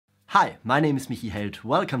Hi, my name is Michi Held.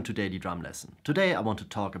 Welcome to Daily Drum Lesson. Today I want to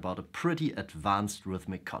talk about a pretty advanced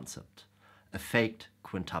rhythmic concept, a faked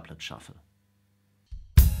quintuplet shuffle.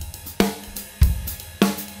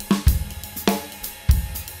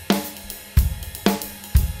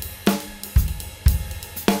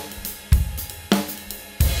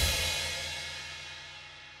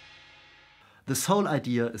 This whole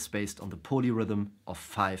idea is based on the polyrhythm of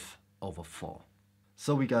 5/4.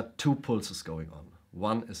 So we got two pulses going on.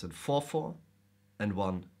 One is in 4/4 and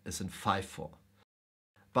one is in 5/4.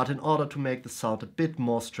 But in order to make the sound a bit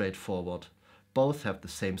more straightforward, both have the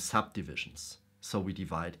same subdivisions. So we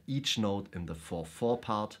divide each note in the 4/4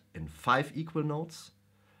 part in 5 equal notes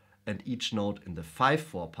and each note in the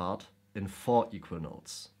 5/4 part in 4 equal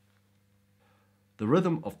notes. The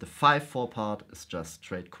rhythm of the 5/4 part is just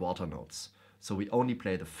straight quarter notes, so we only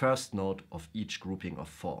play the first note of each grouping of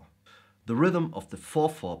 4. The rhythm of the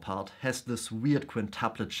 4/4 part has this weird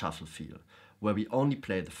quintuplet shuffle feel, where we only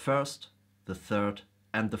play the first, the third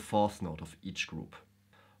and the fourth note of each group.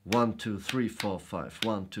 1, 2, 3, 4, 5,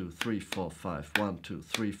 1, 2, 3, 4, 5, 1, 2,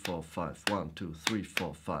 3, 4, 5, 1, 2, 3,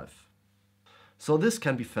 4, 5. So this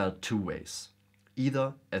can be felt two ways,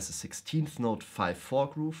 either as a 16th note 5/4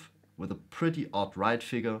 groove with a pretty odd right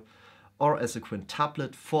figure, or as a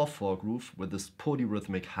quintuplet 4/4 groove with this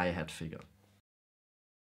polyrhythmic hi-hat figure.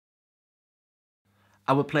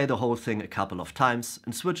 I will play the whole thing a couple of times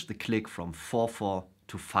and switch the click from 4/4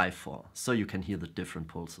 to 5/4 so you can hear the different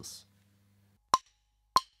pulses.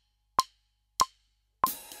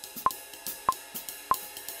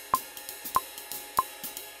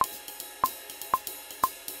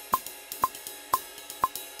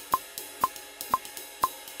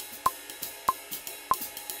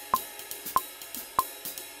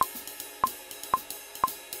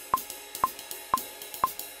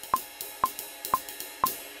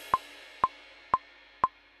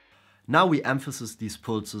 Now we emphasize these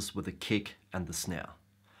pulses with the kick and the snare.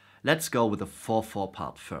 Let's go with the 4/4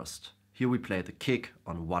 part first. Here we play the kick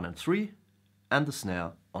on 1 and 3 and the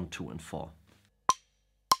snare on 2 and 4.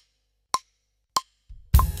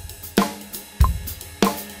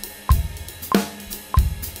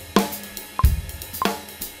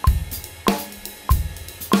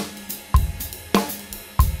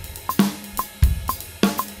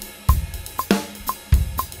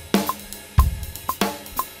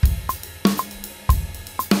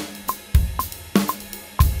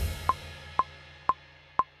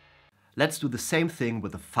 Let's do the same thing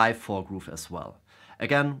with the 5/4 groove as well.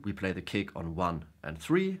 Again, we play the kick on 1 and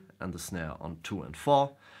 3 and the snare on 2 and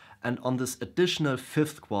 4. And on this additional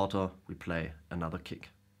 5th quarter, we play another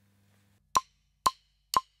kick.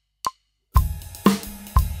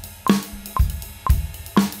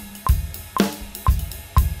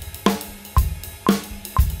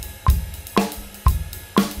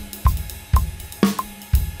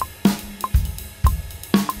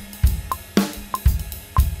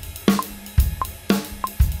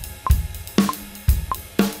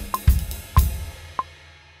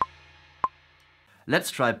 Let's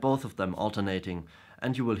try both of them alternating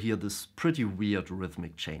and you will hear this pretty weird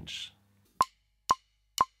rhythmic change.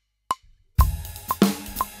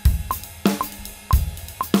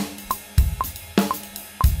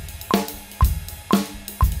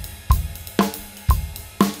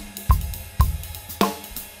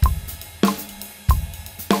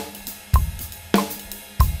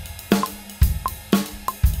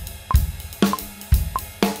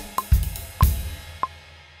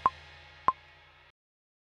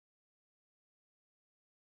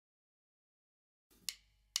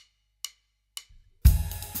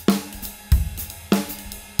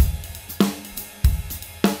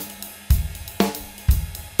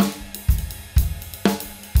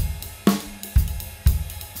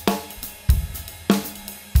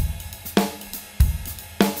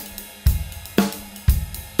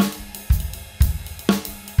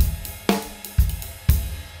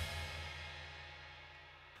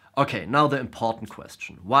 Okay, now the important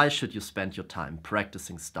question. Why should you spend your time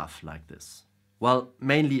practicing stuff like this? Well,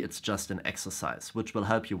 mainly it's just an exercise, which will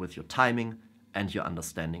help you with your timing and your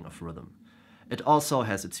understanding of rhythm. It also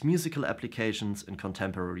has its musical applications in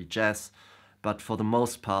contemporary jazz, but for the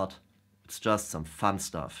most part, it's just some fun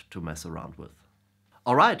stuff to mess around with.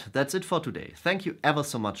 Alright, that's it for today. Thank you ever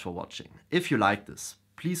so much for watching. If you like this,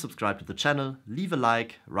 please subscribe to the channel, leave a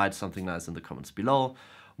like, write something nice in the comments below,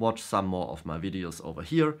 watch some more of my videos over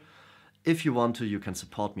here. If you want to, you can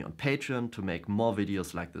support me on Patreon to make more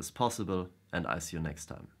videos like this possible, and I see you next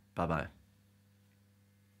time. Bye bye.